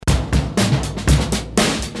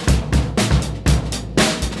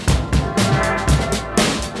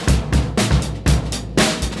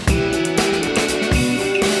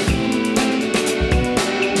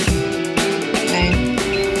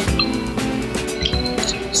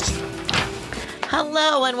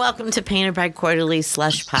and welcome to Painted Bride Quarterly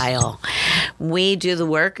Slush Pile. We do the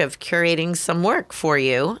work of curating some work for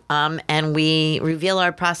you, and we reveal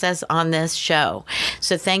our process on this show.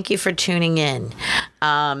 So thank you for tuning in.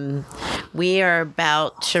 We are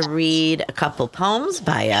about to read a couple poems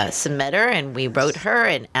by a submitter, and we wrote her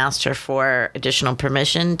and asked her for additional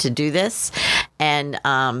permission to do this. And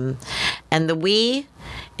the we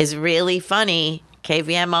is really funny.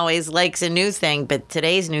 KVM always likes a new thing, but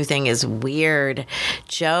today's new thing is weird.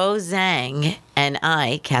 Joe Zhang and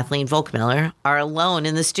I, Kathleen Volkmiller, are alone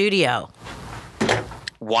in the studio.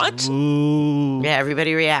 What? Ooh. Yeah,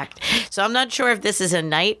 everybody react. So I'm not sure if this is a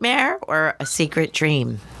nightmare or a secret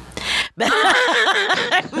dream. Does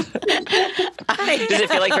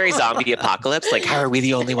it feel like very zombie apocalypse? Like, how are we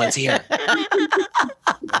the only ones here?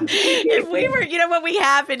 If we were, you know what we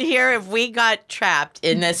have in here? If we got trapped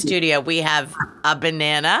in the studio, we have a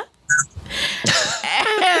banana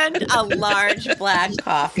and a large black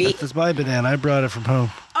coffee. That's my banana. I brought it from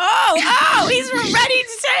home. Oh, he's ready to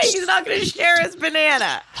say he's not going to share his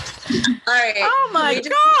banana. All right. Oh, my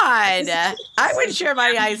God. I would share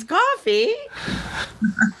my iced coffee.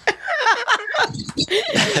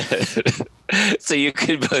 So you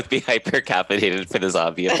could both be hyper-caffeinated for the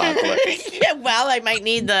zombie apocalypse. Yeah, well, I might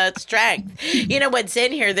need the strength. You know what's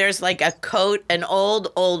in here? There's like a coat, an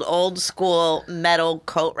old school metal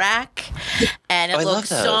coat rack. And it looks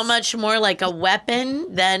so much more like a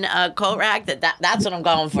weapon than a coat rack. That's what I'm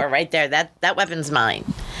going for right there. That weapon's mine.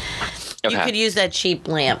 Okay. You could use that cheap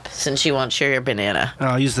lamp since you won't share your banana.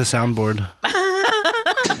 I'll use the soundboard.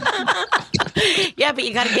 Yeah, but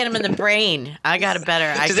you got to get them in the brain. I got a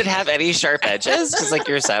better. Does it have any sharp edges? Does like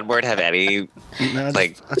your soundboard have any? No,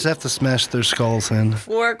 I just have to smash their skulls in.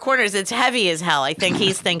 4 corners. It's heavy as hell. I think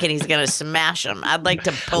he's thinking he's going to smash them. I'd like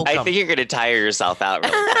to poke him. I think you're going to tire yourself out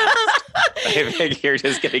really fast. I think you're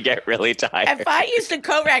just going to get really tired. If I used a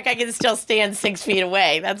coat rack, I can still stand 6 feet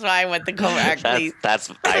away. That's why I went the coat rack. I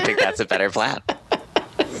think that's a better plan.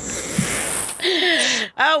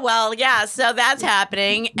 Oh, well, yeah, so that's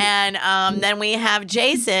happening. And then we have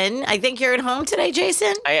Jason. I think you're at home today,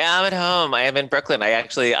 Jason? I am at home. I am in Brooklyn. I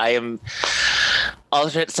am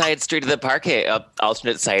alternate side street of the parking.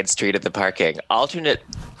 Alternate sides of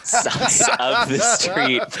the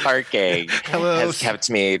street parking has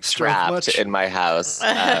kept me trapped in my house.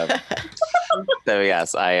 So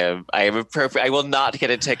yes, I am appropriate. I will not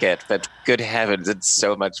get a ticket, but good heavens, it's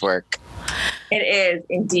so much work. It is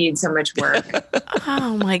indeed so much work.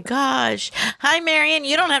 Oh my gosh. Hi, Marion.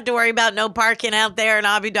 You don't have to worry about no parking out there in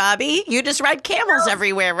Abu Dhabi. You just ride camels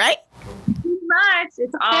everywhere, right? Too much.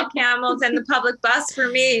 It's all camels and the public bus for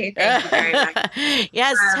me. Thank you very much.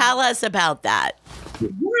 Yes, tell us about that.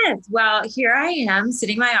 Yes. Well, here I am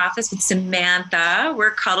sitting in my office with Samantha.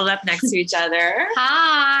 We're cuddled up next to each other.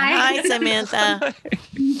 Hi. Hi, Samantha.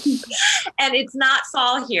 And it's not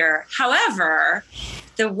fall here. However,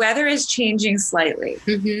 the weather is changing slightly,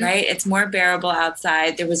 right? It's more bearable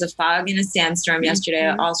outside. There was a fog and a sandstorm yesterday,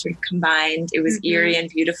 all sort of combined. It was eerie and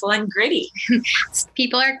beautiful and gritty.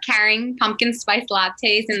 People are carrying pumpkin spice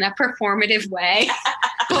lattes in a performative way,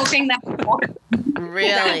 hoping that.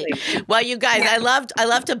 Really? Exactly. Well, you guys, I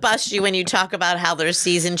love to bust you when you talk about how their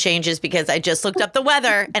season changes because I just looked up the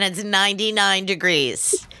weather and it's 99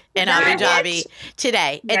 degrees in Abu Dhabi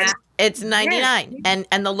today. It's 99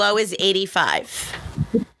 and the low is 85.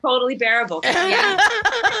 Totally bearable. Oh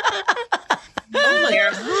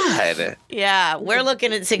my God. Yeah, we're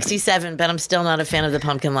looking at 67, but I'm still not a fan of the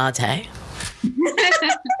pumpkin latte.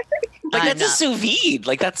 Like that's a sous vide.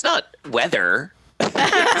 Like that's not weather.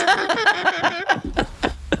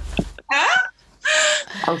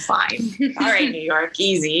 Oh, fine. All right, New York,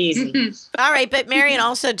 easy. All right, but Marion,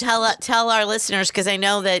 also tell our listeners, because I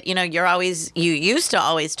know that you used to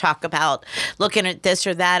always talk about looking at this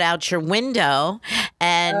or that out your window,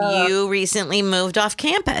 and you recently moved off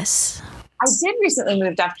campus. I did recently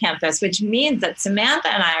move off campus, which means that Samantha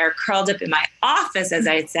and I are curled up in my office, as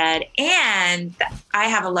I said, and I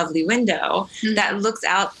have a lovely window that looks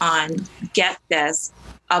out on, get this,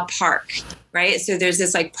 a park, right? So there's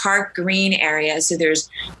this like park green area. So there's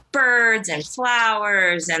birds and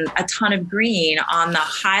flowers and a ton of green on the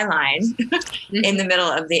High Line in the middle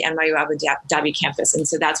of the NYU Abu Dhabi campus. And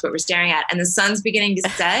so that's what we're staring at. And the sun's beginning to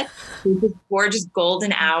set. It's this gorgeous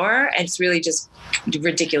golden hour. And it's really just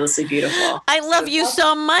ridiculously beautiful. I love you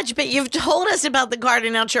so much, but you've told us about the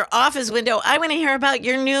garden out your office window. I want to hear about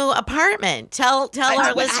your new apartment. Tell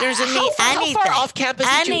our listeners and me anything. How far off campus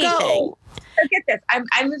did you go? get this.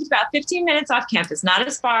 I moved about 15 minutes off campus, not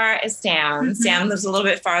as far as Sam. Mm-hmm. Sam lives a little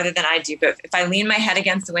bit farther than I do, but if I lean my head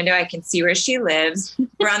against the window, I can see where she lives.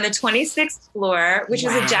 We're on the 26th floor, which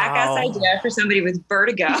is a jackass idea for somebody with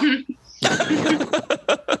vertigo.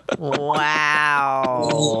 Wow.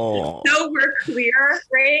 So we're clear,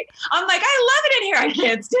 right? I'm like, I love it in here. I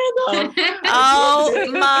can't stand them.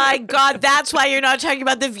 Oh my God. That's why you're not talking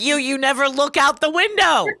about the view. You never look out the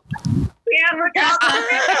window. Yeah, look out the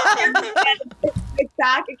window.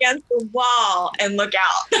 Back against the wall and look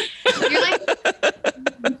out. You're like,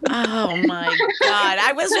 oh my God.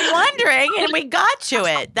 I was wondering, and we got to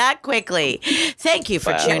it that quickly. Thank you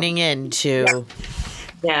for tuning in to.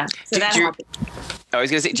 Yeah. So that happened. I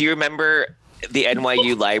was going to say, do you remember the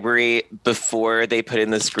NYU library before they put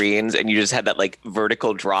in the screens and you just had that like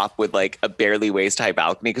vertical drop with like a barely waist high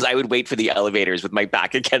balcony? Because I would wait for the elevators with my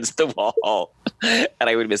back against the wall and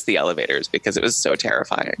I would miss the elevators because it was so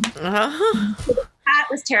terrifying. Uh-huh. Cat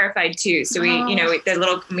was terrified too. So we, the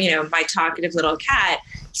little, my talkative little cat.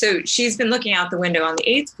 So she's been looking out the window on the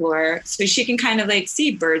 8th floor so she can kind of like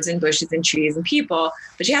see birds and bushes and trees and people,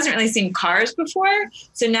 but she hasn't really seen cars before.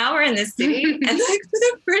 So now we're in this city and like for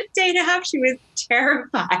the first day and a half, she was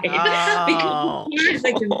terrified because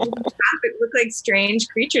like the traffic looked like strange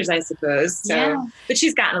creatures, I suppose. So, but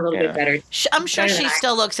she's gotten a little bit better. I'm sure she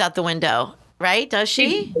still looks out the window, right? Does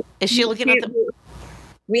she? Is she looking at the...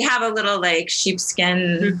 We have a little like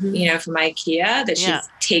sheepskin, from IKEA that she's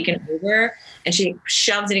taken over, and she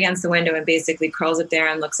shoves it against the window and basically curls up there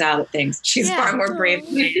and looks out at things. She's far more brave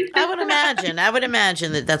than me. I would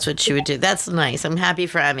imagine that that's what she would do. That's nice. I'm happy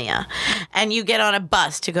for Amia. And you get on a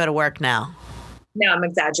bus to go to work now. No, I'm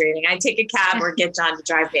exaggerating. I take a cab or get John to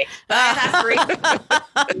drive me. But I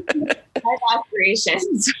have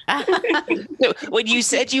aspirations. No, when you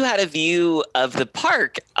said you had a view of the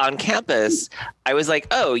park on campus, I was like,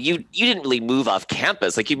 oh, you didn't really move off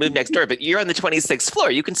campus. Like you moved next door, but you're on the 26th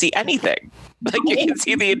floor. You can see anything. Like you can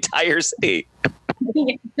see the entire city.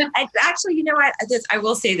 Actually, you know what? I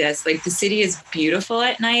will say this, like the city is beautiful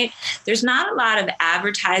at night. There's not a lot of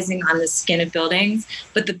advertising on the skin of buildings,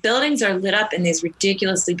 but the buildings are lit up in these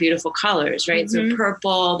ridiculously beautiful colors, right? So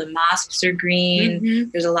purple, the mosques are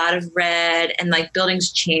green, there's a lot of red, and like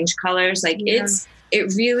buildings change colors. Like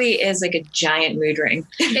it really is like a giant mood ring.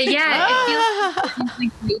 Yeah, it feels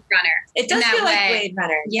like Blade Runner. It does feel like Blade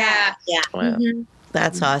Runner. Yeah. Wow.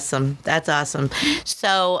 That's awesome. That's awesome.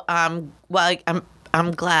 So, I'm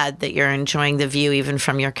glad that you're enjoying the view even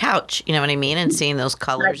from your couch. You know what I mean? And seeing those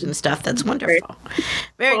colors and stuff. That's wonderful.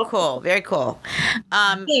 Very cool. Very cool.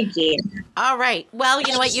 Thank you. All right. Well,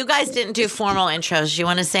 you know what? You guys didn't do formal intros. Do you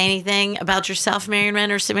want to say anything about yourself, Marian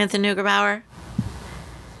Wren or Samantha Neugebauer?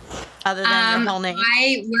 Other than your whole name?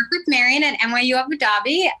 I work with Marian at NYU Abu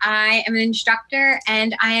Dhabi. I am an instructor,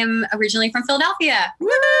 and I am originally from Philadelphia. Woo!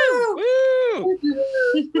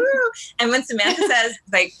 And when Samantha says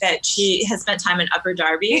like that she has spent time in Upper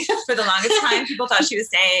Darby for the longest time, people thought she was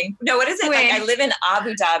saying, no, what is it? Like, I live in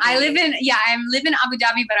Abu Dhabi. I live in Abu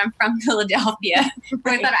Dhabi, but I'm from Philadelphia.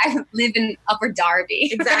 I thought I live in Upper Darby.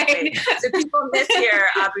 Exactly. Right? So people mishear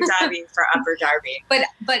Abu Dhabi for Upper Darby.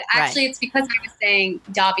 But actually it's because I was saying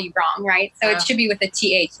Dhabi wrong, right? So it should be with a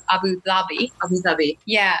TH, Abu Dhabi. Abu Dhabi.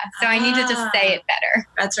 Yeah. So I need to just say it better.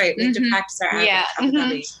 That's right. We have to practice our Abu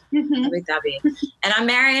Dhabi. Abu Dhabi. And I'm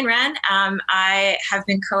Marian Wren. I have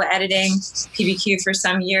been co-editing PBQ for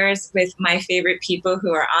some years with my favorite people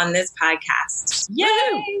who are on this podcast.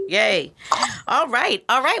 Yay. All right.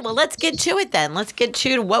 Well, let's get to it then. Let's get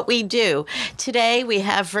to what we do. Today we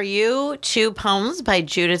have for you 2 poems by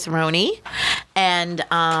Judith Roney. And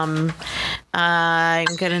I'm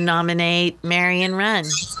going to nominate Marian Wren.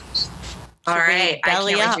 All right. I can't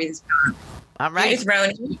wait to read this poem. All right. Judith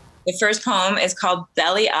Roney. The first poem is called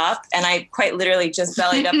Belly Up, and I quite literally just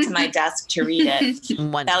bellied up to my desk to read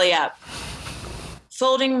it. Belly Up.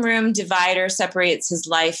 Folding room divider separates his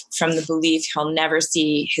life from the belief he'll never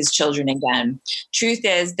see his children again. Truth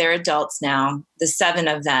is, they're adults now, the 7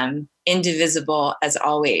 of them, indivisible as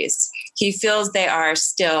always. He feels they are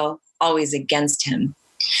still always against him.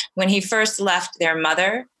 When he first left their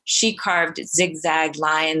mother, she carved zigzag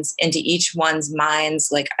lines into each one's minds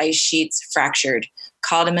like ice sheets fractured,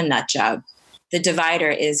 called him a nut job. The divider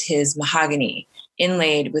is his mahogany,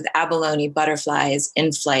 inlaid with abalone butterflies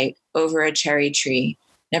in flight over a cherry tree,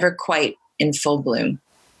 never quite in full bloom.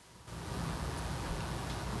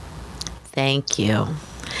 Thank you.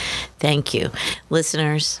 Thank you.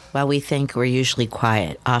 Listeners, while we think we're usually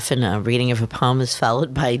quiet, often a reading of a poem is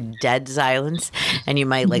followed by dead silence, and you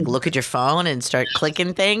might look at your phone and start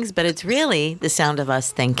clicking things, but it's really the sound of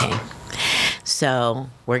us thinking. So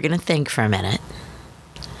we're going to think for a minute.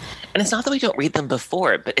 And it's not that we don't read them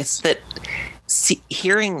before, but it's that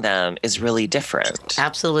hearing them is really different.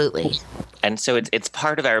 Absolutely. And so it's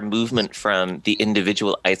part of our movement from the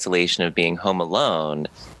individual isolation of being home alone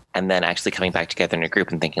and then actually coming back together in a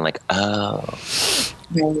group and thinking like, oh,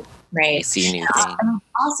 right. I see new things.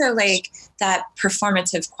 Also, like that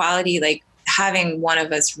performative quality, like having one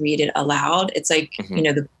of us read it aloud. It's like,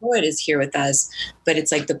 the poet is here with us, but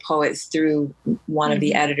it's like the poet through one of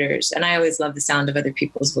the editors. And I always love the sound of other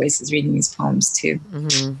people's voices reading these poems too.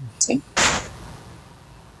 So.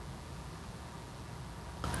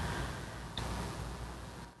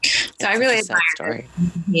 So I really admire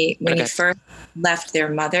when he first left their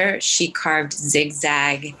mother, she carved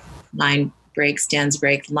zigzag line break, stands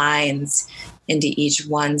break lines into each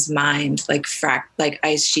one's mind, like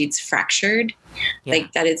ice sheets fractured. Yeah.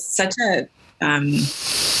 Like that is such a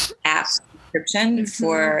apt description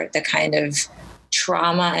for the kind of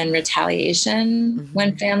trauma and retaliation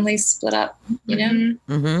when families split up, you know?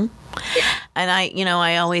 And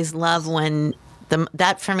I always love when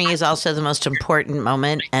that for me is also the most important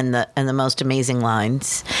moment and the most amazing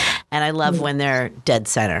lines. And I love when they're dead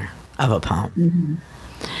center of a poem.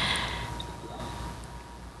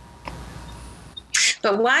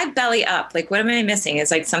 But why belly up? Like, what am I missing?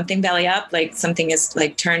 Is like something belly up? Like something is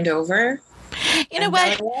like turned over? You know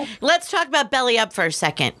what? Let's talk about belly up for a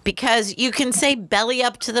second, because you can say belly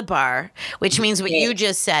up to the bar, which means what you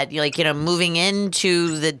just said, like, moving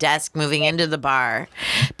into the desk, moving into the bar.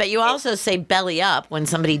 But you also say belly up when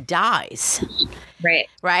somebody dies.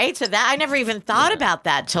 Right? So that I never even thought about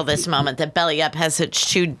that till this moment, that belly up has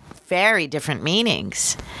such two very different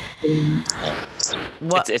meanings.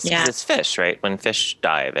 It's fish, right? When fish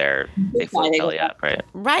die, they float belly up, right?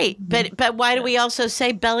 Right, but why do we also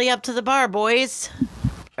say belly up to the bar, boys?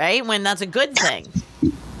 Right, when that's a good thing.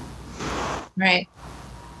 Right.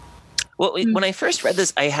 Well, when I first read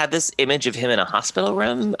this, I had this image of him in a hospital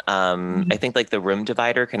room. I think like the room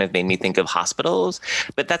divider kind of made me think of hospitals,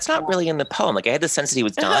 but that's not really in the poem. Like I had the sense that he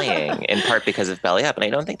was dying in part because of belly up, and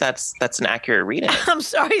I don't think that's an accurate reading. I'm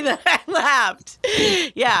sorry that I laughed.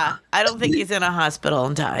 Yeah, I don't think he's in a hospital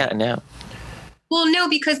and dying. Yeah, no. Well, no,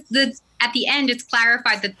 because at the end, it's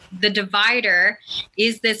clarified that the divider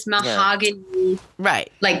is this mahogany,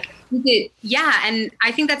 right? Like, and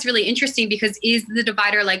I think that's really interesting because is the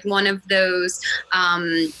divider like one of those,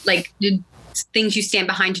 like the things you stand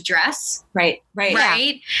behind to dress, right?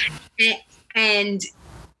 Yeah. And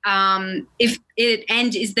if it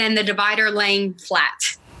end is then the divider laying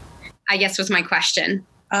flat, I guess was my question.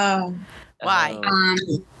 Oh, why?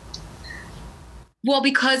 Well,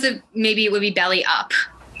 because of maybe it would be belly up.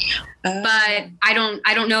 But I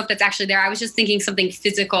don't know if that's actually there. I was just thinking something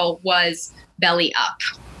physical was belly up.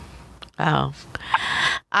 Oh,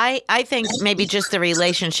 I think maybe just the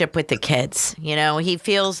relationship with the kids. He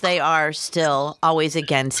feels they are still always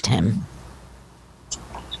against him.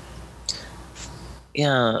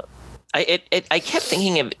 Yeah, I kept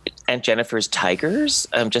thinking of Aunt Jennifer's tigers,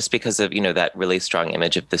 just because of that really strong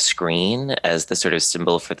image of the screen as the sort of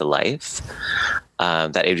symbol for the life,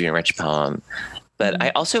 that Adrienne Rich poem. But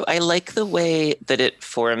I like the way that it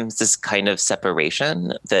forms this kind of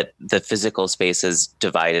separation, that the physical space is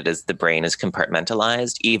divided as the brain is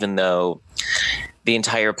compartmentalized, even though the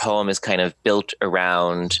entire poem is kind of built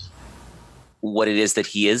around what it is that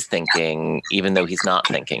he is thinking, even though he's not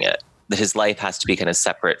thinking it. That his life has to be kind of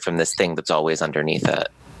separate from this thing that's always underneath it.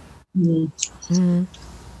 Mm-hmm.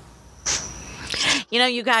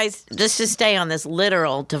 You guys, just to stay on this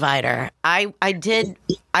literal divider, I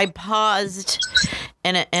paused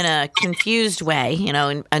in a confused way, in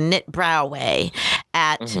a knit brow way,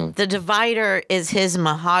 at the divider is his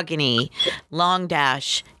mahogany long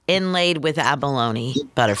dash inlaid with abalone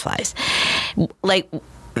butterflies. Like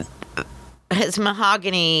his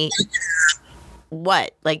mahogany,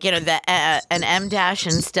 what? Like, an M dash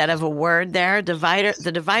instead of a word there.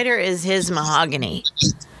 The divider is his mahogany.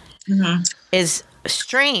 Is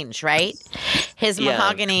strange, right? His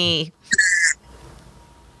mahogany.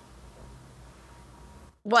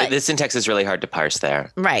 What? The syntax is really hard to parse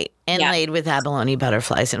there. Right. Inlaid with abalone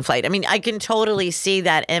butterflies in flight. I mean, I can totally see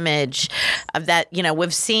that image of that.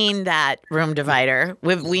 We've seen that room divider.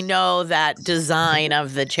 We know that design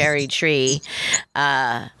of the cherry tree,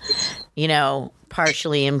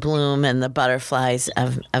 partially in bloom and the butterflies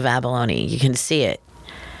of abalone. You can see it.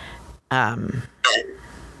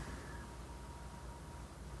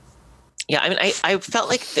 Yeah, I mean, I felt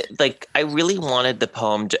like I really wanted the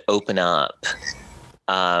poem to open up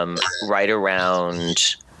right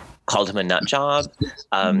around called him a nut job.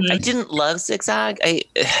 I didn't love Zigzag.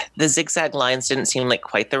 The zigzag lines didn't seem like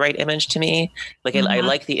quite the right image to me. Like I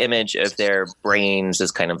like the image of their brains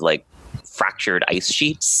as kind of like fractured ice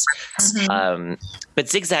sheets. But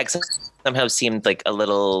Zigzag somehow seemed like a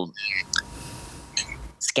little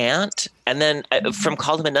scant. And then from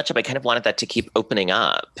Called Him a Nut Job, I kind of wanted that to keep opening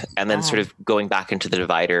up, and then sort of going back into the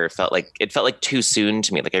divider felt like too soon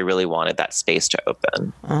to me. Like I really wanted that space to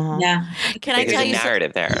open. Yeah. Can I tell you a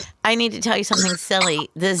narrative there? I need to tell you something silly.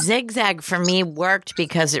 The zigzag for me worked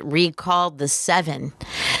because it recalled the 7.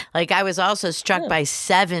 Like I was also struck by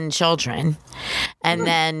 7 children, and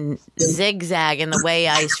then zigzag and the way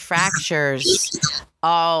ice fractures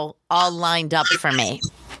all lined up for me.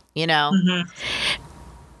 You know.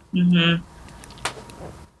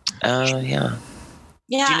 Oh yeah.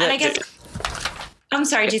 Yeah, and I guess I'm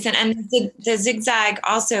sorry, Jason. And the zigzag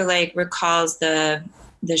also like recalls the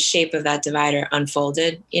shape of that divider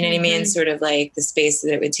unfolded. You know what I mean? Sort of like the space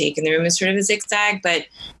that it would take in the room is sort of a zigzag. But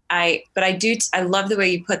I love the way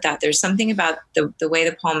you put that. There's something about the way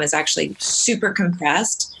the poem is actually super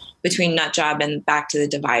compressed between Nut Job and back to the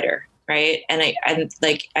divider, right? And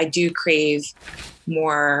I do crave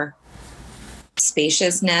more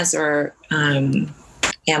spaciousness or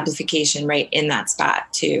amplification right in that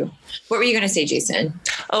spot too. What were you going to say, Jason?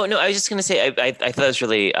 Oh no, I was just going to say I thought that was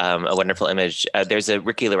really a wonderful image. There's a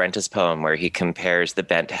Ricky Laurentis poem where he compares the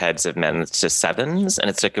bent heads of men to 7s, and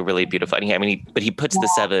it's like a really beautiful. But he puts the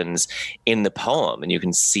 7s in the poem, and you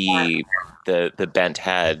can see the bent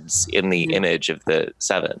heads in the image of the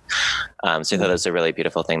 7. So I thought that was a really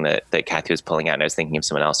beautiful thing that Kathy was pulling out. And I was thinking of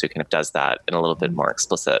someone else who kind of does that in a little bit more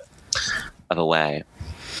explicit of a way.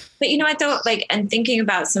 But you know what though, like, and thinking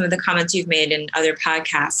about some of the comments you've made in other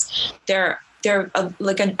podcasts, there are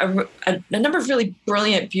a number of really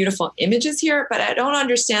brilliant, beautiful images here, but I don't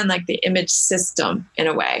understand like the image system in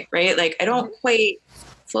a way, right? Like I don't quite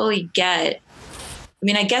fully get. I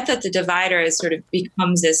mean, I get that the divider is sort of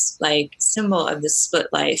becomes this like symbol of the split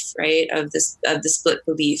life, right? Of the split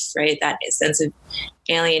belief, right? That sense of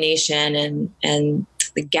alienation and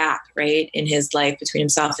the gap, right, in his life between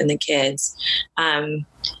himself and the kids.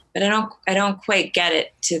 But I don't quite get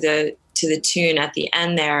it to the tune at the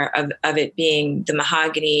end there of it being the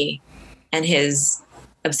mahogany and his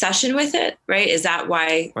obsession with it, right? Is that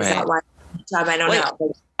why? Right. Is that why? I don't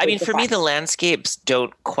know. I mean, for me, the landscapes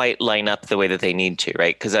don't quite line up the way that they need to,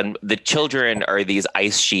 right? Because the children are these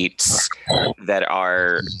ice sheets that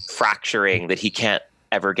are fracturing that he can't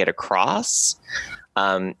ever get across.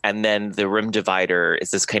 And then the room divider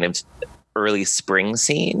is this kind of early spring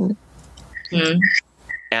scene.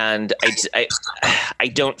 And I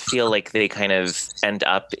don't feel like they kind of end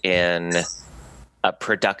up in a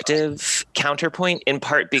productive counterpoint, in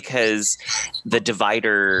part because the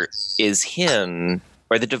divider is him,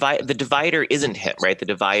 or the divider isn't him, right? The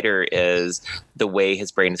divider is the way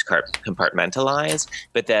his brain is compartmentalized,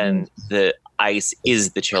 but then the ice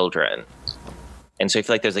is the children. And so I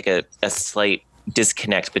feel like there's like a slight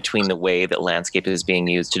disconnect between the way that landscape is being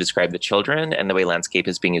used to describe the children and the way landscape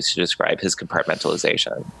is being used to describe his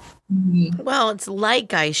compartmentalization. Well, it's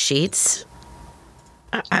like ice sheets.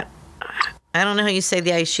 I don't know how you say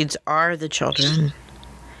the ice sheets are the children.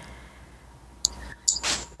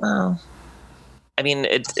 Well, I mean,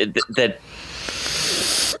 that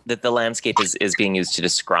the landscape is being used to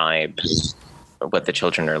describe what the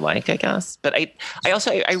children are like, I guess. But I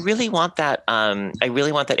really want that. I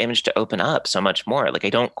really want that image to open up so much more. Like I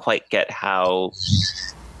don't quite get how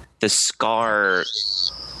the scar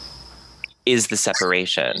is the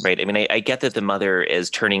separation, right? I mean, I get that the mother is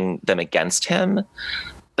turning them against him,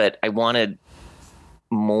 but I wanted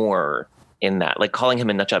more in that. Like calling him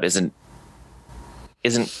a nut job isn't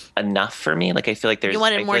enough for me. Like I feel like there's. You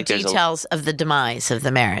wanted more details of the demise of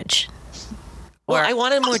the marriage. Well, I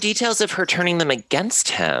wanted more details of her turning them against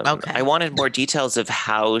him. Okay. I wanted more details of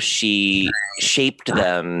how she shaped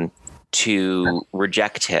them to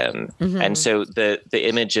reject him. And so the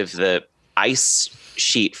image of the ice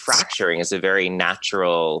sheet fracturing is a very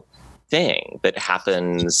natural thing that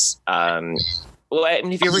happens. Well, I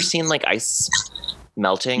mean, have you ever seen like ice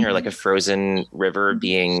melting or like a frozen river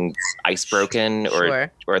being ice broken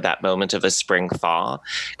or that moment of a spring thaw?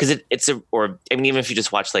 Because even if you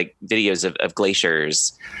just watch like videos of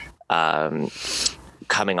glaciers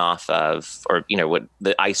coming off of, or what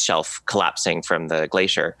the ice shelf collapsing from the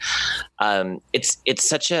glacier, it's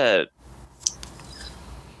such a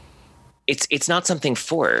it's not something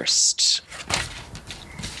forced.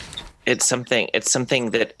 It's something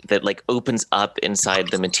that like opens up inside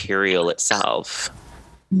the material itself.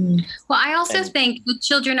 Well, I also think the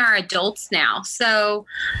children are adults now. So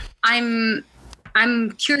I'm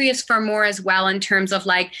I'm curious for more as well in terms of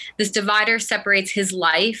like this divider separates his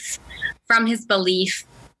life from his belief.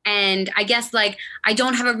 And I guess like I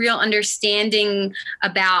don't have a real understanding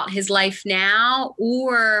about his life now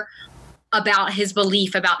or about his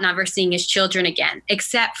belief about never seeing his children again,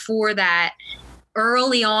 except for that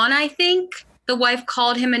early on, I think the wife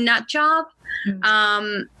called him a nut job.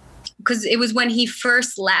 Because it was when he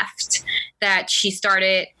first left that she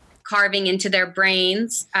started carving into their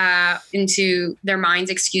brains, into their minds,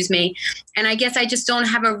 excuse me. And I guess I just don't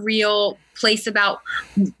have a real place about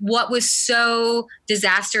what was so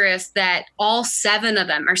disastrous that all 7 of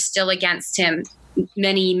them are still against him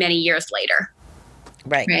many, many years later.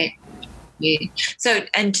 Right. So,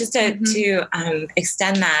 and just to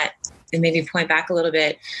extend that and maybe point back a little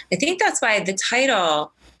bit, I think that's why the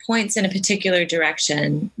title points in a particular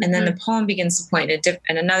direction, and then the poem begins to point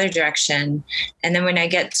in another direction. And then when I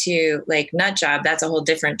get to like nut job, that's a whole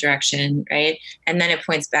different direction, right? And then it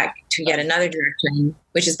points back to yet another direction,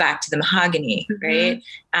 which is back to the mahogany, right?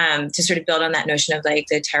 To sort of build on that notion of like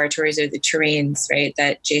the territories or the terrains, right,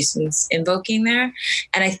 that Jason's invoking there.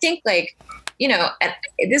 And I think like, you know,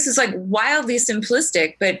 this is like wildly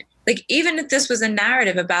simplistic, but like even if this was a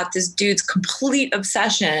narrative about this dude's complete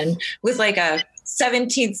obsession with like a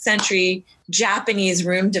 17th century Japanese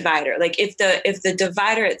room divider, like if the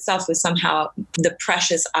divider itself was somehow the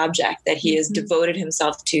precious object that he has devoted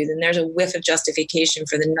himself to, then there's a whiff of justification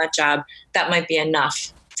for the nut job that might be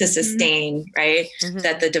enough to sustain, right?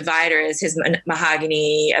 That the divider is his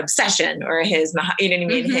mahogany obsession or his, you know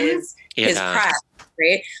what I mean? His pride,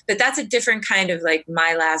 right? But that's a different kind of like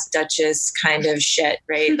My Last Duchess kind of shit,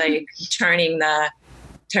 right? Like turning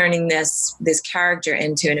this character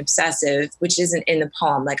into an obsessive, which isn't in the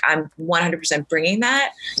poem. Like I'm 100% bringing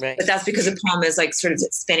that, right. But that's because the poem is like sort of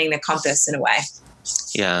spinning the compass in a way.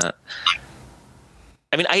 Yeah.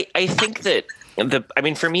 I mean, I think that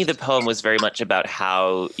for me, the poem was very much about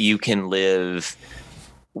how you can live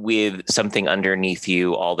with something underneath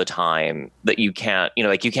you all the time that you can't,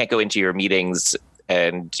 like you can't go into your meetings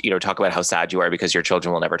and, talk about how sad you are because your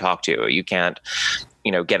children will never talk to you. You can't,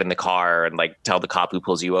 get in the car and like tell the cop who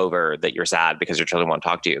pulls you over that you're sad because your children won't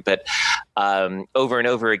talk to you. But over and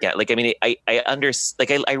over again, like, I mean,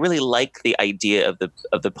 I really like the idea of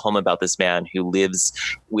the poem about this man who lives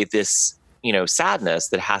with this, sadness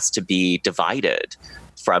that has to be divided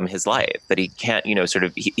from his life, that he can't,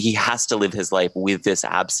 he has to live his life with this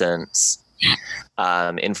absence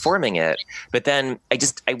informing it. But then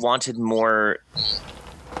I wanted more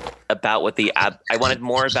about what I wanted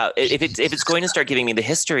more about if it's going to start giving me the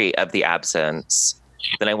history of the absence,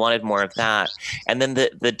 then I wanted more of that. And then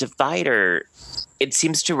the divider, it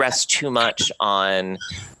seems to rest too much on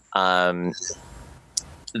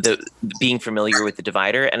the being familiar with the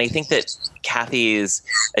divider. And I think that Kathy's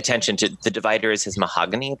attention to the divider as his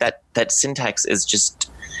mahogany, that syntax is just,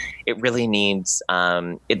 it really needs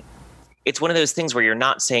it's one of those things where you're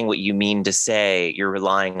not saying what you mean to say. You're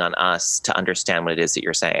relying on us to understand what it is that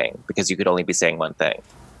you're saying, because you could only be saying one thing.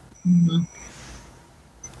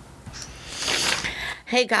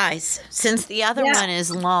 Hey guys, since the other one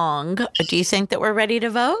is long, do you think that we're ready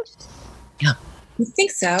to vote? Yeah. I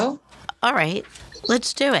think so. All right,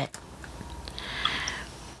 let's do it.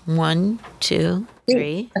 1, 2,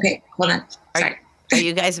 3. Okay, hold on. Sorry. Are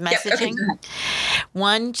you guys messaging? Okay,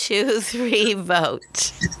 1, 2, 3,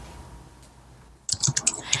 vote.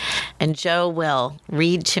 And Joe will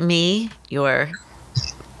read to me the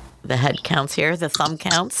head counts here, the thumb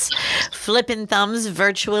counts. Flipping thumbs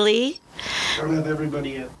virtually. Don't have everybody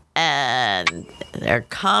yet. And they're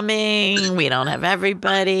coming. We don't have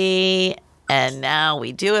everybody. And now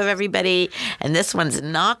we do have everybody. And this one's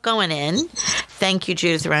not going in. Thank you,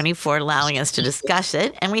 Judith Roney, for allowing us to discuss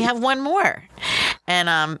it. And we have one more.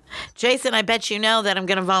 And Jason, I bet you know that I'm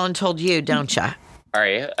going to volunteer you, don't you? Are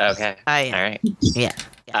you? Okay. I am. All right. Yeah.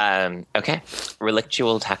 Okay.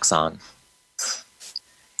 Relictual taxon.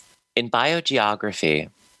 In biogeography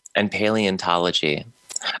and paleontology,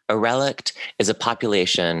 a relict is a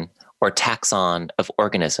population or taxon of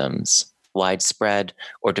organisms, widespread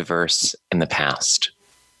or diverse in the past.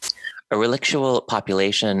 A relictual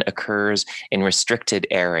population occurs in restricted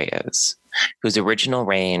areas whose original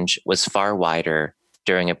range was far wider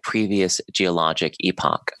during a previous geologic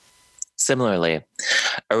epoch. Similarly,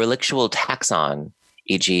 a relictual taxon,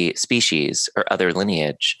 e.g. species or other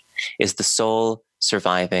lineage, is the sole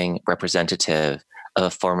surviving representative of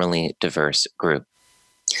a formerly diverse group.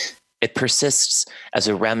 It persists as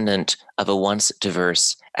a remnant of a once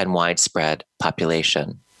diverse and widespread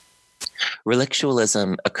population.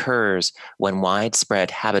 Relictualism occurs when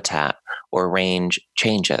widespread habitat or range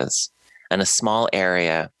changes, and a small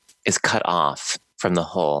area is cut off from the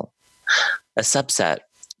whole. A subset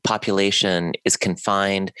population is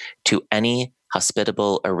confined to any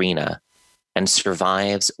hospitable arena and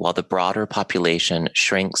survives while the broader population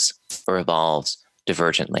shrinks or evolves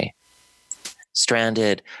divergently.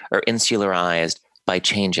 Stranded or insularized by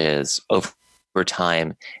changes over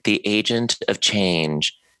time, the agent of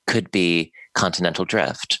change could be continental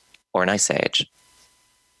drift or an ice age.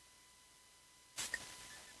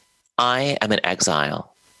 I am an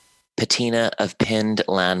exile, patina of pinned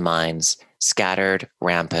landmines scattered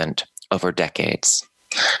rampant over decades,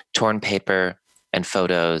 torn paper and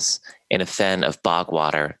photos in a fen of bog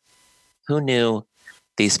water. Who knew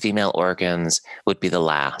these female organs would be the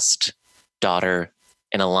last, daughter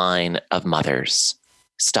in a line of mothers,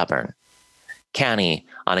 stubborn, canny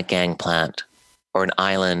on a gangplank or an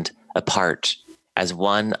island apart as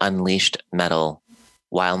one unleashed metal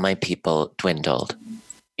while my people dwindled.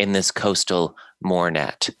 In this coastal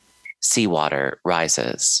moornet, seawater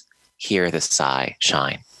rises. Hear the sigh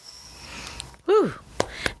shine. Whew.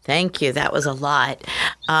 Thank you. That was a lot.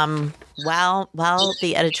 While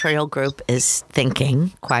the editorial group is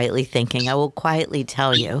quietly thinking, I will quietly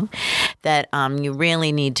tell you that you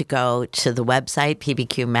really need to go to the website,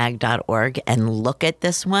 pbqmag.org, and look at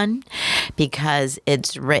this one because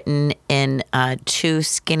it's written in 2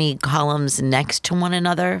 skinny columns next to one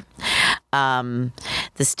another. The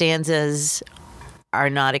stanzas are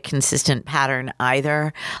not a consistent pattern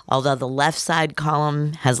either, although the left side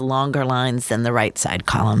column has longer lines than the right side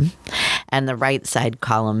column, and the right side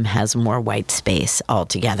column has more white space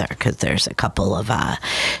altogether because there's a couple of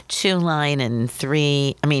 2 word and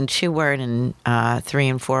 3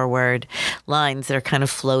 and 4 word lines that are kind of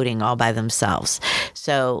floating all by themselves.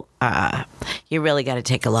 So you really got to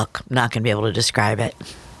take a look. I'm not going to be able to describe it.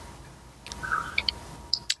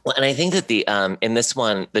 Well, and I think that in this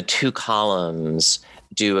one, the 2 columns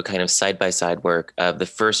do a kind of side-by-side work of the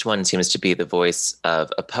first one seems to be the voice of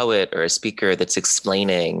a poet or a speaker that's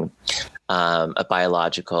explaining a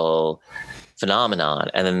biological phenomenon.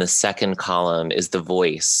 And then the second column is the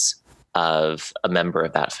voice of a member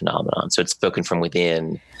of that phenomenon. So it's spoken from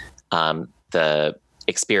within the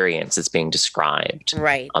experience that's being described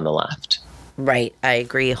on the left. Right. I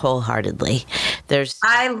agree wholeheartedly.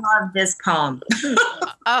 I love this poem.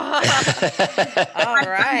 All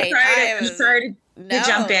right. I'm sorry to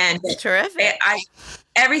jump in. Terrific.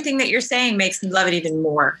 Everything that you're saying makes me love it even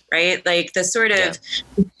more, right? Like the sort of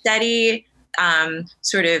steady,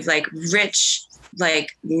 sort of like rich,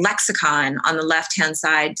 like lexicon on the left-hand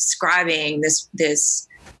side describing this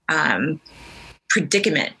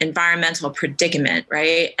predicament, environmental predicament,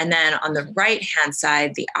 right? And then on the right-hand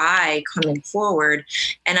side, the I coming forward.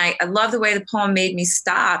 And I love the way the poem made me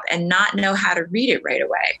stop and not know how to read it right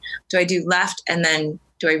away. Do I do left and then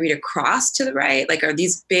do I read across to the right? Like, are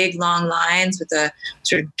these big, long lines with a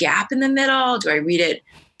sort of gap in the middle? Do I read it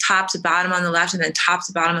top to bottom on the left and then top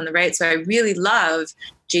to bottom on the right? So I really love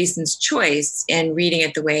Jason's choice in reading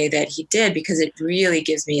it the way that he did, because it really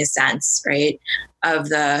gives me a sense, right, of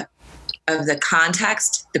the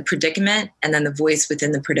context, the predicament, and then the voice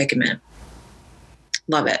within the predicament.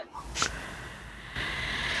 Love it.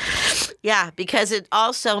 Yeah, because it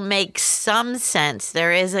also makes some sense.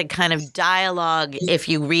 There is a kind of dialogue if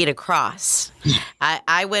you read across.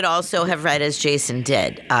 I would also have read as Jason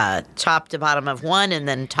did, top to bottom of one and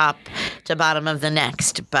then top to bottom of the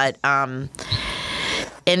next. But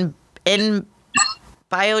in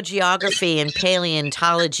biogeography and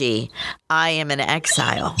paleontology, I am an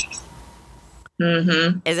exile.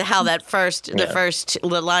 Mm-hmm. Is how that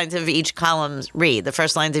the lines of each column read, the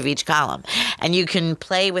first lines of each column. And you can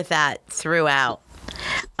play with that throughout.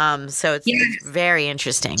 So it's very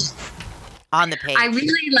interesting on the page. I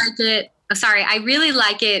really like it. I really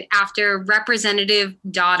like it after representative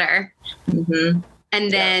daughter. Mm-hmm. And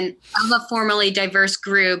then of a formally diverse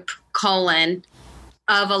group, of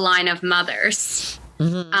a line of mothers.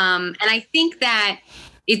 Mm-hmm. And I think that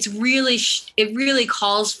it really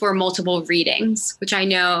calls for multiple readings, which I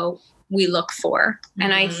know we look for.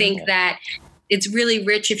 And I think that it's really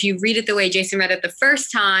rich if you read it the way Jason read it the first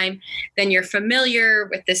time, then you're familiar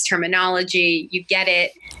with this terminology, you get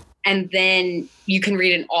it, and then you can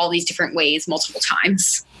read it in all these different ways multiple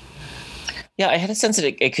times. Yeah, I had a sense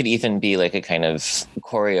that it could even be like a kind of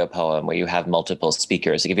choreo poem where you have multiple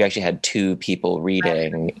speakers. Like if you actually had 2 people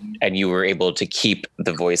reading and you were able to keep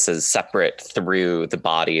the voices separate through the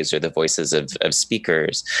bodies or the voices of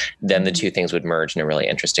speakers, then the 2 things would merge in a really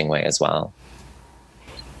interesting way as well.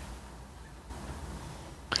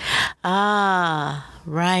 Ah,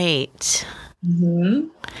 right. Mm-hmm.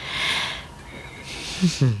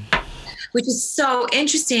 which is so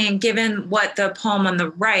interesting given what the poem on the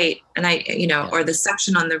right or the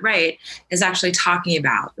section on the right is actually talking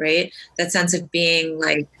about, right? That sense of being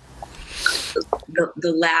like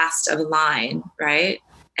the last of a line, right?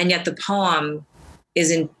 And yet the poem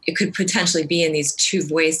it could potentially be in these two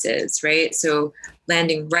voices, right? So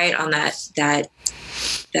landing right on that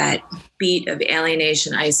beat of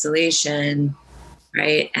alienation, isolation,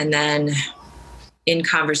 right? And then in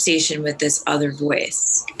conversation with this other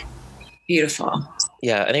voice. Beautiful.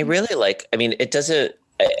 Yeah. And I really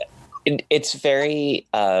it's very,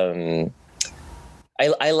 I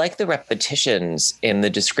like the repetitions in the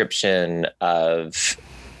description of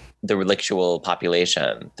the relictual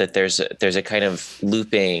population, that there's a kind of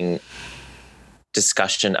looping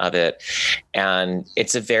discussion of it. And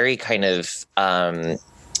it's a very kind of, I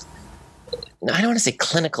don't want to say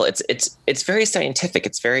clinical. It's very scientific.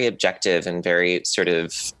 It's very objective and very sort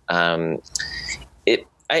of, I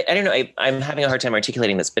don't know. I'm having a hard time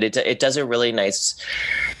articulating this, but it does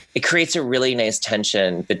it creates a really nice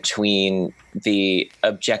tension between the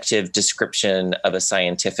objective description of a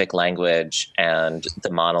scientific language and the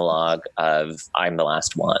monologue of I'm the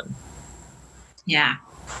last one. Yeah.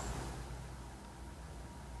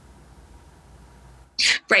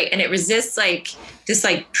 Right. And it resists this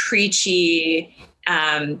preachy,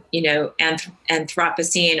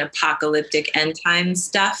 Anthropocene apocalyptic end time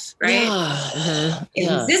stuff, right? Yeah. It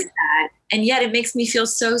resists that. And yet it makes me feel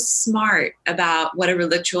so smart about what a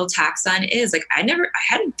relictual taxon is. Like I didn't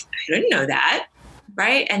know that.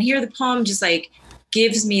 Right. And here the poem just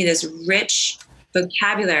gives me this rich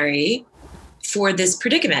vocabulary for this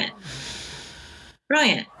predicament.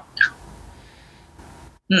 Brilliant.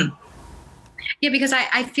 Yeah, because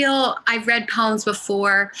I feel I've read poems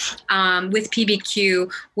before with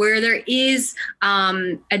PBQ where there is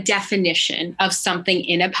a definition of something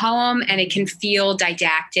in a poem, and it can feel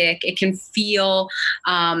didactic. It can feel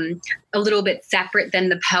a little bit separate than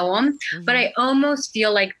the poem. Mm-hmm. But I almost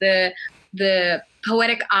feel like the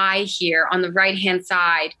poetic eye here on the right-hand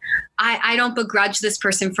side, I don't begrudge this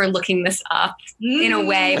person for looking this up in a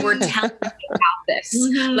way or telling me about this.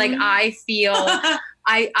 Mm-hmm. Like I feel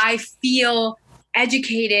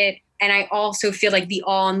educated, and I also feel like the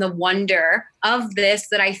awe and the wonder of this,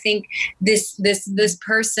 that I think this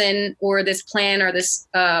person or this plant or this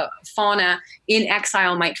fauna in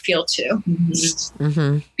exile might feel too. Mm-hmm.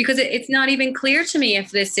 Mm-hmm. Because it's not even clear to me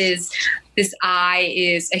if this I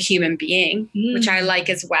is a human being, which I like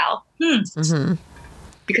as well. Mm-hmm.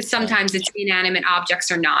 Because sometimes it's inanimate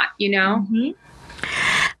objects or not, Mm-hmm.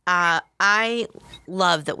 I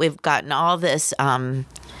love that we've gotten all this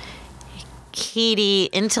heady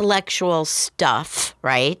intellectual stuff,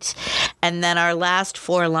 right? And then our last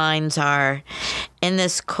 4 lines are, in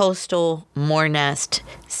this coastal moor nest,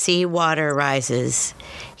 sea water rises,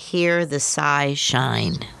 hear the sigh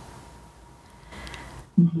shine.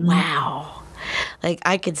 Mm-hmm. Wow.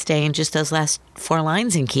 I could stay in just those last 4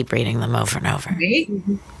 lines and keep reading them over and over. Right?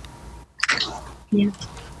 Mm-hmm. Yeah.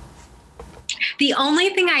 The only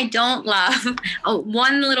thing I don't love,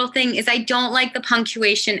 one little thing, is I don't like the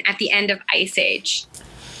punctuation at the end of Ice Age.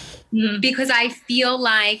 Because I feel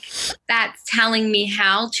like that's telling me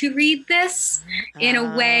how to read this in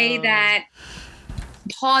a way that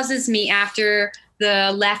pauses me after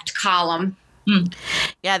the left column.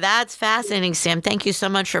 Yeah, that's fascinating, Sam. Thank you so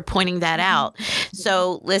much for pointing that out.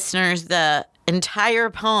 So, listeners, the entire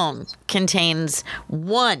poem contains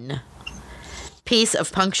 1 piece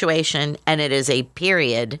of punctuation, and it is a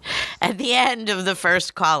period at the end of the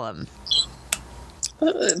first column.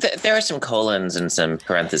 There are some colons and some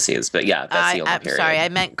parentheses, but yeah, that's the only period. Sorry, I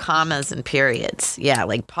meant commas and periods. Yeah,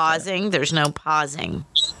 pausing. There's no pausing.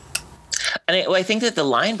 And I think that the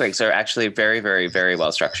line breaks are actually very, very, very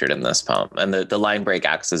well structured in this poem. And the line break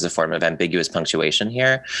acts as a form of ambiguous punctuation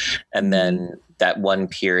here. And then that 1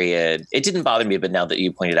 period, it didn't bother me, but now that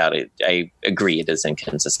you pointed out, I agree it is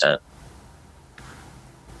inconsistent.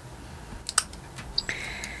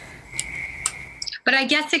 But I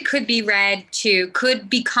guess it could be read could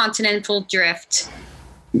be continental drift,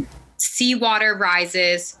 seawater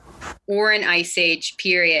rises, or an ice age,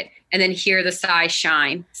 period, and then hear the sigh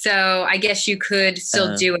shine. So I guess you could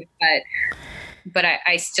still do it, but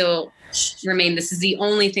I still remain, this is the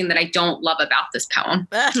only thing that I don't love about this poem.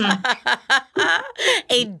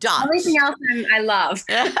 A dot. Everything else I love.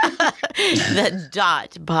 The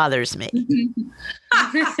dot bothers me.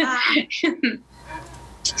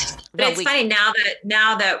 But it's funny now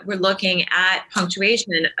that we're looking at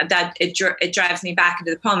punctuation, that it drives me back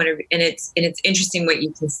into the poem, and it's interesting what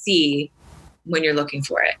you can see when you're looking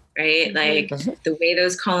for it, right? Mm-hmm. The way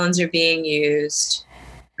those colons are being used,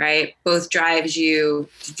 right? Both drives you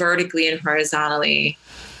vertically and horizontally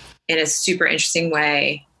in a super interesting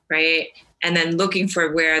way, right? And then looking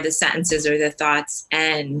for where the sentences or the thoughts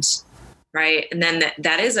end, right? And then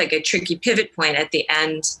that is like a tricky pivot point at the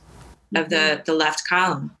end of the left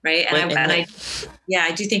column, right? And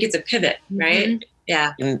I do think it's a pivot, right? Mm-hmm.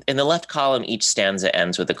 Yeah. In the left column, each stanza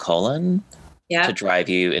ends with a colon to drive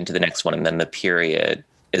you into the next one, and then the period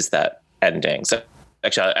is that ending. So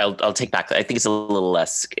actually, I'll take back that. I think it's a little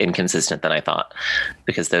less inconsistent than I thought,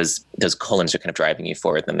 because those colons are kind of driving you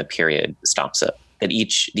forward, then the period stops it. That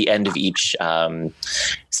the end of each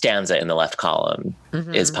stanza in the left column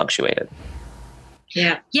is punctuated.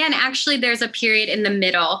 Yeah. Yeah. And actually there's a period in the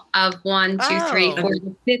middle of 1, 2, 3, 4,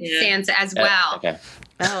 the fifth stanza as well. Okay.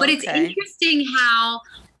 But it's interesting how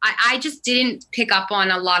I just didn't pick up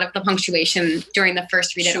on a lot of the punctuation during the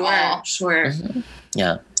first read at all. Sure. Mm-hmm.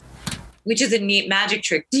 Yeah. Which is a neat magic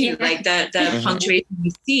trick too. Like the punctuation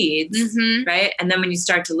precedes, right? And then when you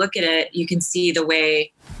start to look at it, you can see the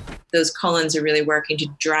way those colons are really working to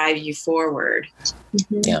drive you forward.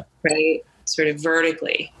 Yeah. Right? Sort of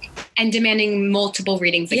vertically. And demanding multiple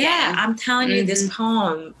readings again. Yeah, I'm telling you, this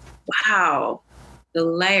poem, wow, the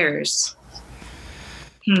layers.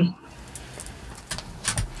 I'm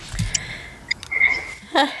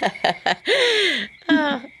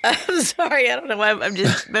sorry. I don't know why. I'm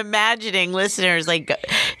just imagining listeners like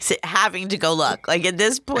having to go look. Like at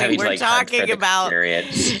this point, we're talking about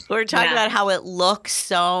how it looks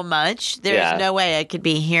so much. There's no way I could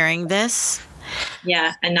be hearing this.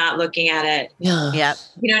 Yeah, and not looking at it. Yeah. Yep.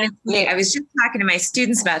 You know what I mean? I was just talking to my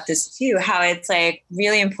students about this too, how it's like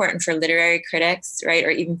really important for literary critics, right?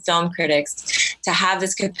 Or even film critics to have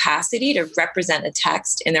this capacity to represent a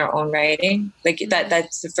text in their own writing. Like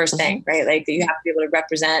that's the first thing, right? Like that you have to be able to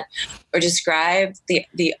represent or describe the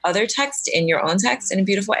other text in your own text in a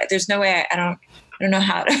beautiful way. There's no way I don't know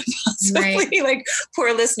how to possibly like,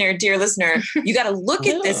 poor listener, dear listener, you got to look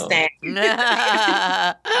at this thing.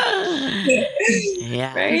 Yeah.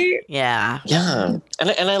 Right? Yeah. Yeah.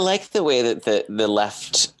 And I like the way that the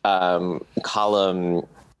left column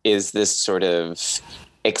is this sort of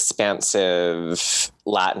expansive,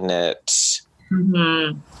 Latinate,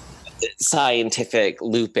 scientific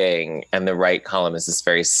looping, and the right column is this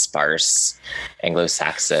very sparse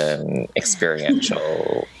Anglo-Saxon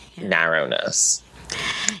experiential narrowness.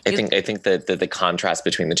 I think that the contrast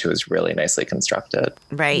between the two is really nicely constructed.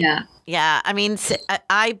 Right. Yeah. Yeah. I mean,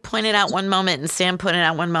 I pointed out one moment and Sam pointed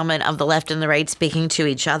out one moment of the left and the right speaking to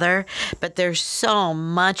each other, but there's so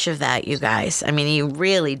much of that, you guys. I mean, you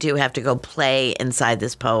really do have to go play inside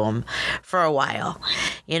this poem for a while.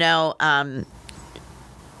 You know,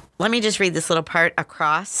 let me just read this little part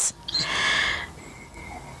across.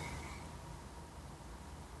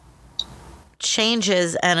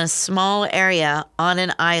 Changes and a small area on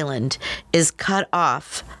an island is cut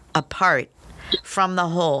off apart from the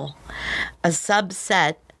whole. A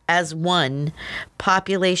subset as one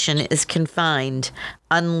population is confined,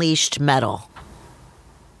 unleashed metal.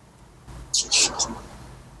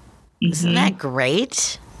 Isn't that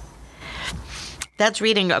great? That's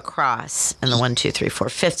reading across in the 1, 2, 3, 4,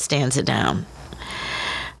 fifth stanza down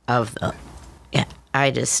of the, I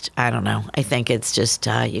don't know. I think it's just,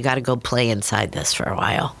 you got to go play inside this for a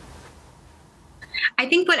while. I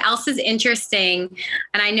think what else is interesting,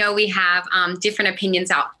 and I know we have different opinions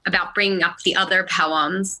about bringing up the other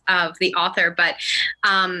poems of the author, but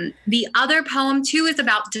the other poem too is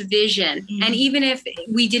about division. And even if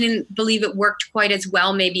we didn't believe it worked quite as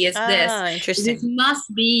well maybe as this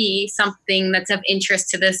must be something that's of interest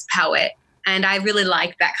to this poet. And I really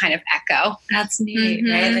like that kind of echo. That's neat,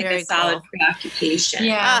 right? Like a solid preoccupation.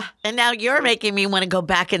 Yeah. And now you're making me want to go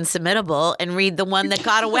back in Submittable and read the one that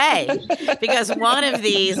got away. Because one of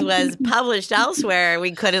these was published elsewhere.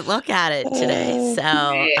 We couldn't look at it today. So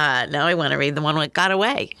now I want to read the one that got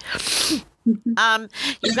away.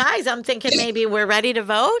 You guys, I'm thinking maybe we're ready to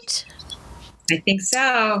vote. I think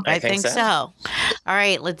so. I think so. All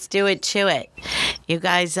right, let's do it to it. You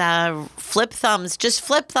guys flip thumbs. Just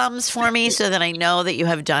flip thumbs for me so that I know that you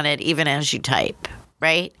have done it even as you type,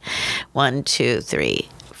 right? 1, 2, 3,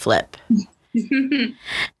 flip. And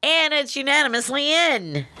it's unanimously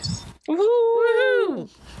in. Woo-hoo.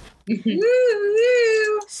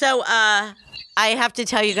 So I have to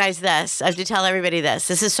tell you guys this. I have to tell everybody this.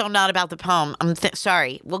 This is so not about the poem. I'm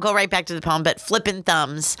sorry. We'll go right back to the poem, but flipping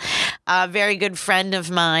thumbs. A very good friend of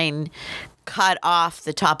mine cut off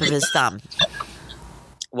the top of his thumb.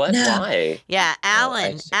 What? No. Why? Yeah,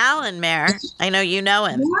 Alan Mayer. I know you know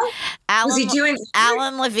him. What? Was he doing?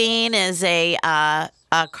 Alan Levine is a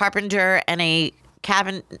carpenter and a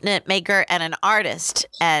cabinet maker and an artist,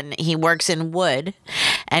 and he works in wood.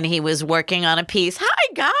 and he was working on a piece.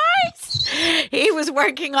 Hi, guys! He was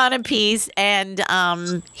working on a piece, and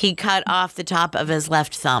he cut off the top of his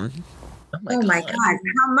left thumb. Oh my God!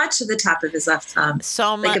 How much of the top of his left thumb?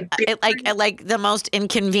 So much, like the most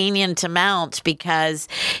inconvenient amount, because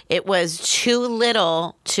it was too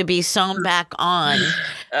little to be sewn back on,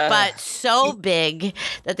 but so big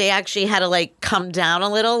that they actually had to like come down a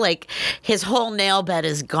little. Like his whole nail bed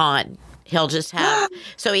is gone. He'll just have,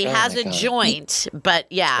 so he has a joint, but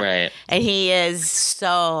yeah. Right. And he is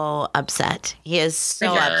so upset. He is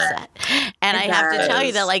so upset. And I have to tell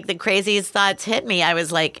you that like the craziest thoughts hit me. I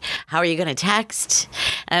was like, how are you going to text?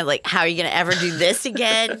 And I'm like, how are you going to ever do this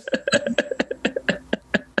again?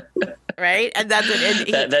 Right? And that's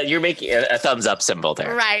it. That you're making a thumbs up symbol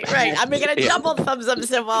there. Right. I'm making a double thumbs up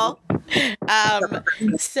symbol.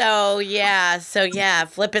 So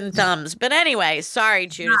flipping thumbs. But anyway, sorry,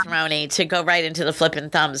 Judith Roney, to go right into the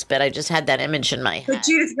flipping thumbs, but I just had that image in my head. But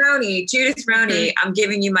Judith Roney, I'm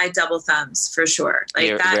giving you my double thumbs for sure.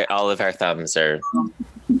 Like all of our thumbs are.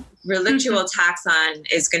 Relictual Taxon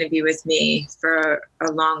is going to be with me for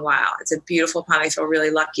a long while. It's a beautiful poem. I feel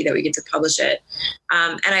really lucky that we get to publish it.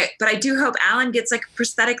 But I do hope Alan gets like a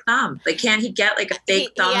prosthetic thumb. Like, can he get like a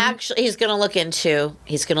fake thumb? He's going to look into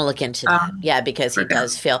that. Yeah, because he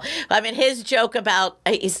does feel. I mean, his joke about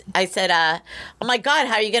I said, "Oh my God,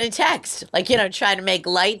 how are you going to text?" Like, try to make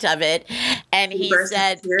light of it, and he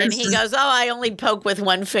said, and he goes, "Oh, I only poke with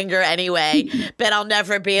one finger anyway, but I'll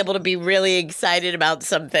never be able to be really excited about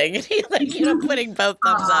something." And he putting both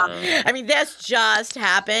thumbs up. I mean, this just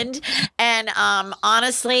happened, and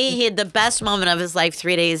honestly, he had the best moment of his life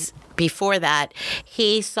 3 days before that.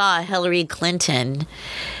 He saw Hillary Clinton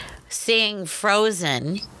sing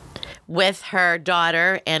Frozen with her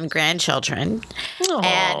daughter and grandchildren.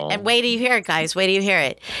 And wait till you hear it, guys. Wait till you hear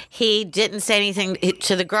it. He didn't say anything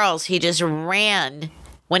to the girls. He just ran.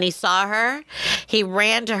 When he saw her, he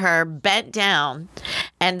ran to her, bent down,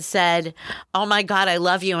 and said, "Oh my God, I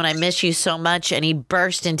love you and I miss you so much." And he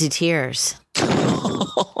burst into tears.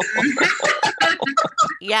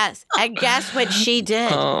 Yes. And guess what she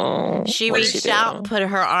did? She reached out and put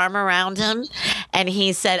her arm around him. And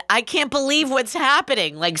he said, "I can't believe what's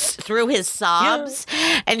happening," like through his sobs.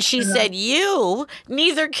 Yeah. And she said, "You,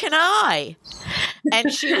 neither can I."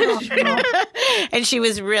 And she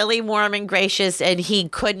was really warm and gracious, and he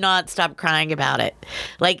could not stop crying about it.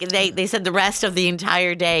 Like they said the rest of the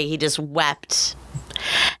entire day, he just wept.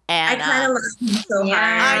 And I kind of love him so much.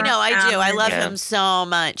 I know, I do. I love him so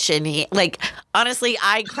much. And he, like, honestly,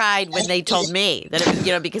 I cried when they told me that,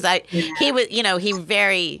 because he was, he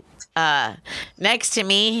very, next to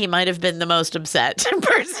me, he might have been the most upset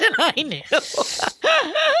person I knew.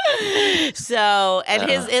 So, and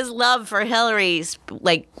his love for Hillary's,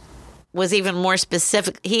 like, was even more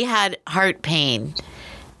specific. He had heart pain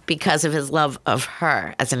because of his love of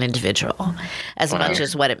her as an individual, as much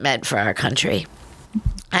as what it meant for our country.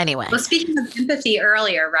 Anyway. Well, speaking of empathy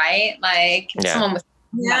earlier, right? Like someone with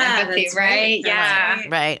empathy, right? Yeah.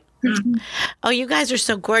 Right. Mm-hmm. Oh, you guys are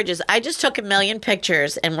so gorgeous. I just took 1 million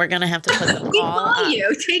pictures, and we're going to have to put them all up.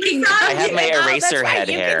 I have my eraser head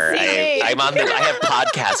hair. I have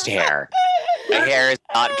podcast hair. My hair is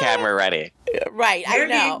not camera ready. Right, I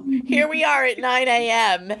know. Here we are at 9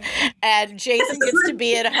 a.m. and Jason gets to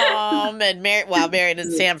be at home, and Marion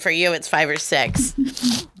and Sam, for you, it's 5 or 6.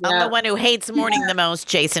 Yeah. I'm the one who hates morning the most,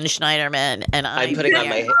 Jason Schneiderman, and I'm putting on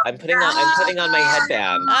my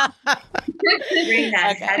headband. Bring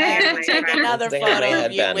that headband. Take another photo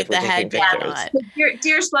of you with the headband on.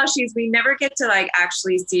 Dear Slushies, we never get to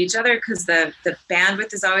actually see each other because the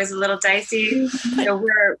bandwidth is always a little dicey. So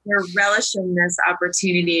we're relishing this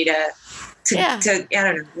opportunity to I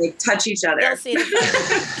don't know, touch each other.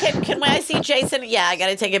 Can I see Jason? Yeah, I got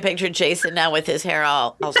to take a picture of Jason now with his hair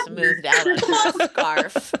all smoothed out on his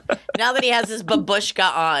scarf. Now that he has his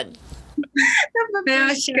babushka on.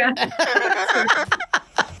 Babushka.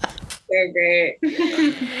 They're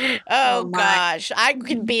great. Oh gosh, I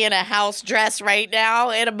could be in a house dress right now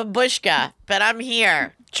in a babushka, but I'm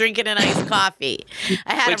here drinking a nice coffee.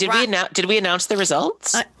 Did we announce the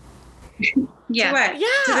results? Yeah. To what? Yeah.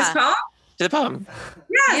 To this poem? To the poem.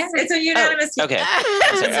 Yes, it's a unanimous. Okay.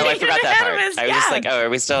 I'm sorry. I forgot that part. I was just like, are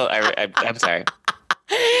we still? I'm sorry.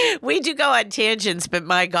 We do go on tangents, but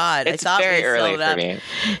my God, it's I thought very we early filled for me.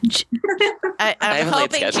 I'm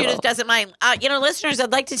hoping Judith doesn't mind. Listeners,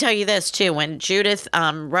 I'd like to tell you this too. When Judith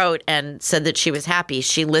wrote and said that she was happy,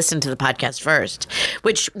 she listened to the podcast first,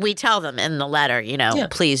 which we tell them in the letter,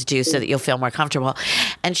 please do so that you'll feel more comfortable.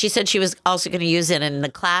 And she said she was also going to use it in the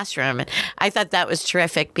classroom. And I thought that was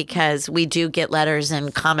terrific because we do get letters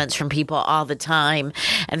and comments from people all the time.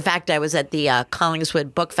 In fact, I was at the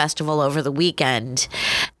Collingswood Book Festival over the weekend,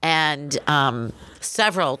 and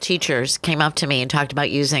several teachers came up to me and talked about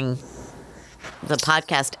using the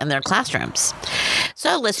podcast in their classrooms.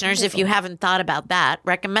 So listeners, if you haven't thought about that,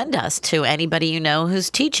 recommend us to anybody you know who's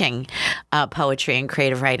teaching poetry and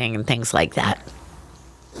creative writing and things like that.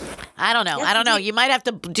 I don't know. You might have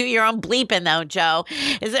to do your own bleeping though, Joe.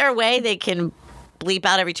 Is there a way they can bleep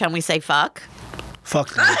out every time we say fuck?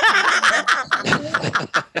 Fuck that.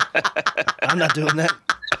 I'm not doing that.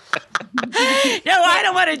 No, I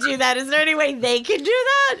don't want to do that. Is there any way they can do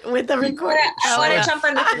that with the recording? I want to jump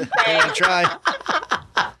on this and say, Try.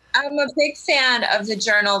 I'm a big fan of the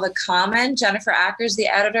journal The Common. Jennifer Acker's the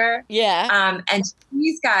editor. Yeah. And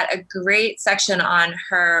she's got a great section on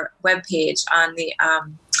her webpage on the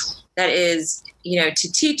that is,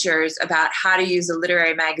 to teachers about how to use a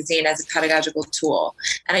literary magazine as a pedagogical tool.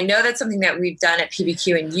 And I know that's something that we've done at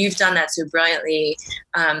PBQ, and you've done that so brilliantly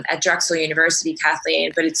at Drexel University,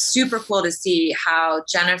 Kathleen. But it's super cool to see how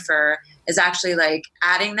Jennifer is actually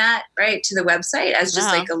adding that right to the website as just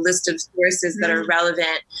a list of sources that are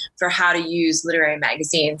relevant for how to use literary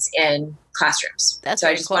magazines in classrooms. That's so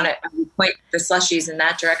I just cool. want to point the slushies in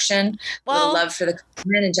that direction. Well, love for the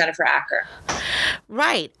Common and Jennifer Acker.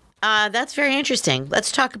 Right. That's very interesting.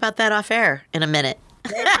 Let's talk about that off air in a minute.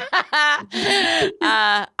 All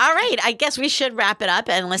right. I guess we should wrap it up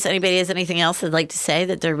unless anybody has anything else they'd like to say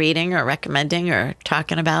that they're reading or recommending or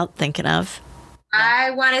talking about, thinking of.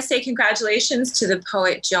 I want to say congratulations to the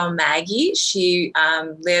poet Jill Maggie. She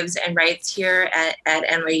lives and writes here at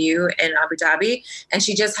NYU in Abu Dhabi. And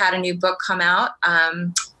she just had a new book come out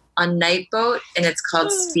on Nightboat, and it's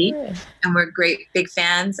called Speak. And we're great big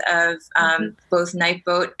fans of both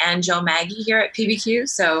Nightboat and Jill Maggie here at PBQ.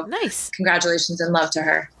 So nice. Congratulations and love to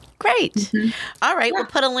her. Great. Mm-hmm. All right. Yeah. We'll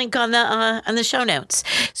put a link on the show notes.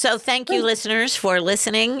 So thank you, listeners, for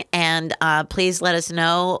listening. And please let us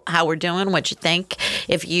know how we're doing, what you think.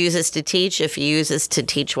 If you use us to teach, if you use us to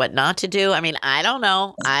teach what not to do. I mean, I don't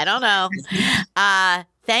know.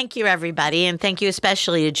 Thank you, everybody. And thank you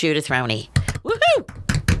especially to Judith Roney. Woohoo!